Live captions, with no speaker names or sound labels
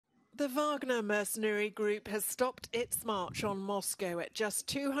The Wagner mercenary group has stopped its march on Moscow at just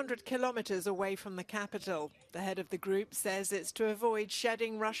 200 kilometers away from the capital. The head of the group says it's to avoid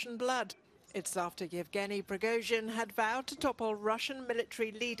shedding Russian blood. It's after Yevgeny Prigozhin had vowed to topple Russian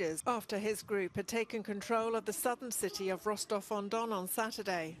military leaders after his group had taken control of the southern city of Rostov-on-Don on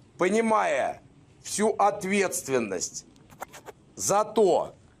Saturday. Понимая всю ответственность за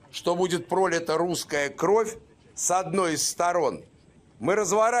то, что будет пролита русская кровь с одной из сторон, мы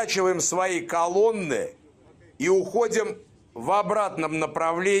разворачиваем свои колонны и уходим в обратном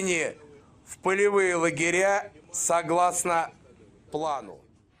направлении в полевые лагеря согласно плану.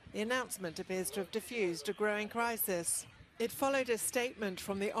 The announcement appears to have diffused a growing crisis. It followed a statement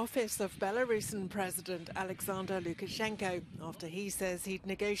from the office of Belarusian President Alexander Lukashenko after he says he'd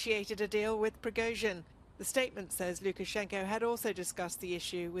negotiated a deal with Prigozhin. The statement says Lukashenko had also discussed the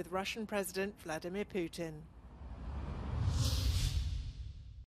issue with Russian President Vladimir Putin.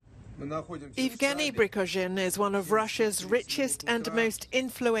 Yevgeny Prigozhin is one of Russia's richest and most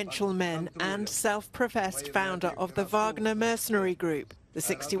influential men and self-professed founder of the Wagner mercenary group. The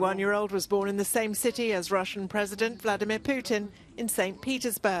 61-year-old was born in the same city as Russian President Vladimir Putin in St.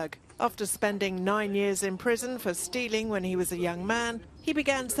 Petersburg. After spending 9 years in prison for stealing when he was a young man, he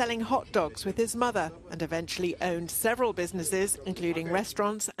began selling hot dogs with his mother and eventually owned several businesses, including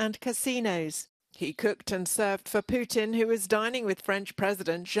restaurants and casinos. He cooked and served for Putin, who was dining with French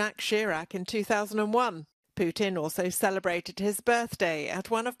President Jacques Chirac in 2001. Putin also celebrated his birthday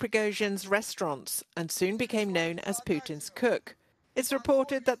at one of Prigozhin's restaurants and soon became known as Putin's cook. It's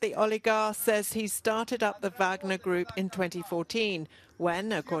reported that the oligarch says he started up the Wagner Group in 2014,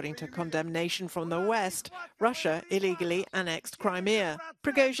 when, according to condemnation from the West, Russia illegally annexed Crimea.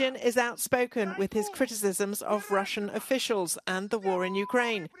 Prigozhin is outspoken with his criticisms of Russian officials and the war in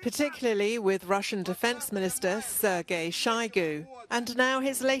Ukraine, particularly with Russian Defense Minister Sergei Shoigu. And now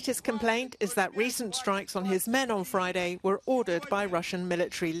his latest complaint is that recent strikes on his men on Friday were ordered by Russian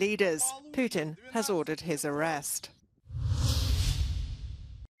military leaders. Putin has ordered his arrest.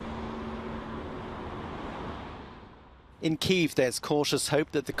 In Kyiv, there's cautious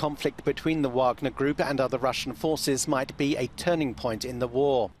hope that the conflict between the Wagner Group and other Russian forces might be a turning point in the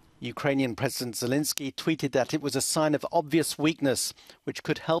war. Ukrainian President Zelensky tweeted that it was a sign of obvious weakness, which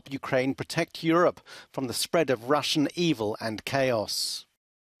could help Ukraine protect Europe from the spread of Russian evil and chaos.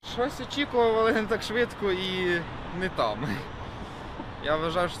 Щось очікував, але не так швидко і не там. Я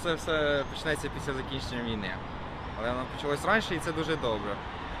вважав, що це все почнеться після закінчення війни. Але воно почалось раніше, і це дуже добре.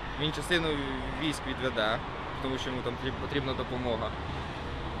 Він частину військ відведе, тому що йому там потрібна допомога.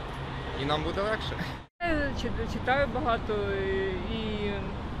 І нам буде легше. Читаю багато і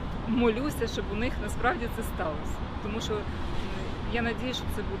молюся, щоб у них насправді це сталося. Тому що я надію, що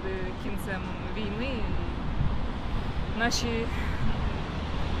це буде кінцем війни.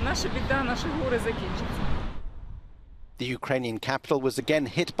 Наша біда, наше горе закінчиться. The Ukrainian capital was again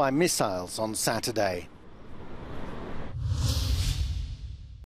hit by missiles on Saturday.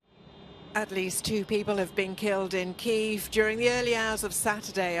 At least 2 people have been killed in Kyiv during the early hours of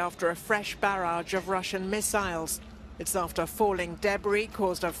Saturday after a fresh barrage of Russian missiles. It's after falling debris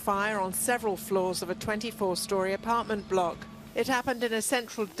caused a fire on several floors of a 24-story apartment block. It happened in a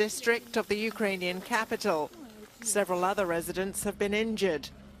central district of the Ukrainian capital. Several other residents have been injured.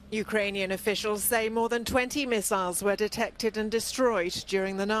 Ukrainian officials say more than 20 missiles were detected and destroyed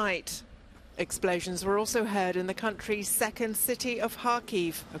during the night. Explosions were also heard in the country's second city of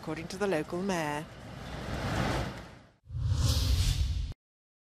Kharkiv, according to the local mayor.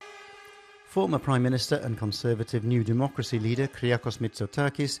 Former Prime Minister and Conservative New Democracy leader Kyriakos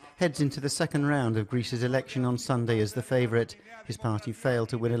Mitsotakis heads into the second round of Greece's election on Sunday as the favourite. His party failed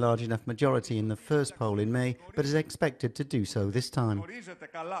to win a large enough majority in the first poll in May, but is expected to do so this time.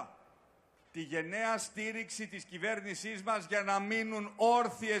 Τη γενναία στήριξη της κυβέρνησής μας για να μείνουν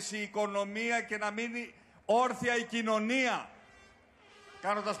όρθιες η οικονομία και να μείνει όρθια η κοινωνία.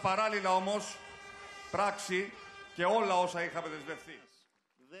 Κάνοντας παράλληλα όμως πράξη και όλα όσα είχαμε δεσμευτεί.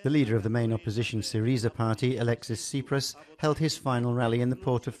 The leader of the main opposition Syriza party, Alexis Tsipras, held his final rally in the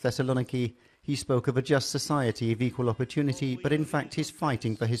port of Thessaloniki. He spoke of a just society of equal opportunity, but in fact he's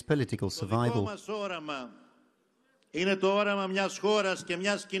fighting for his political survival. Είναι το όραμα μιας χώρας και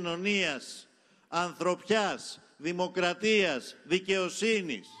μιας κοινωνίας ανθρωπιάς, δημοκρατίας,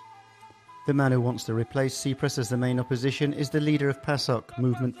 δικαιοσύνης. The man who wants to replace Tsipras as the main opposition is the leader of PASOK,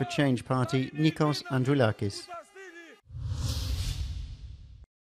 Movement for Change party, Nikos Androulakis.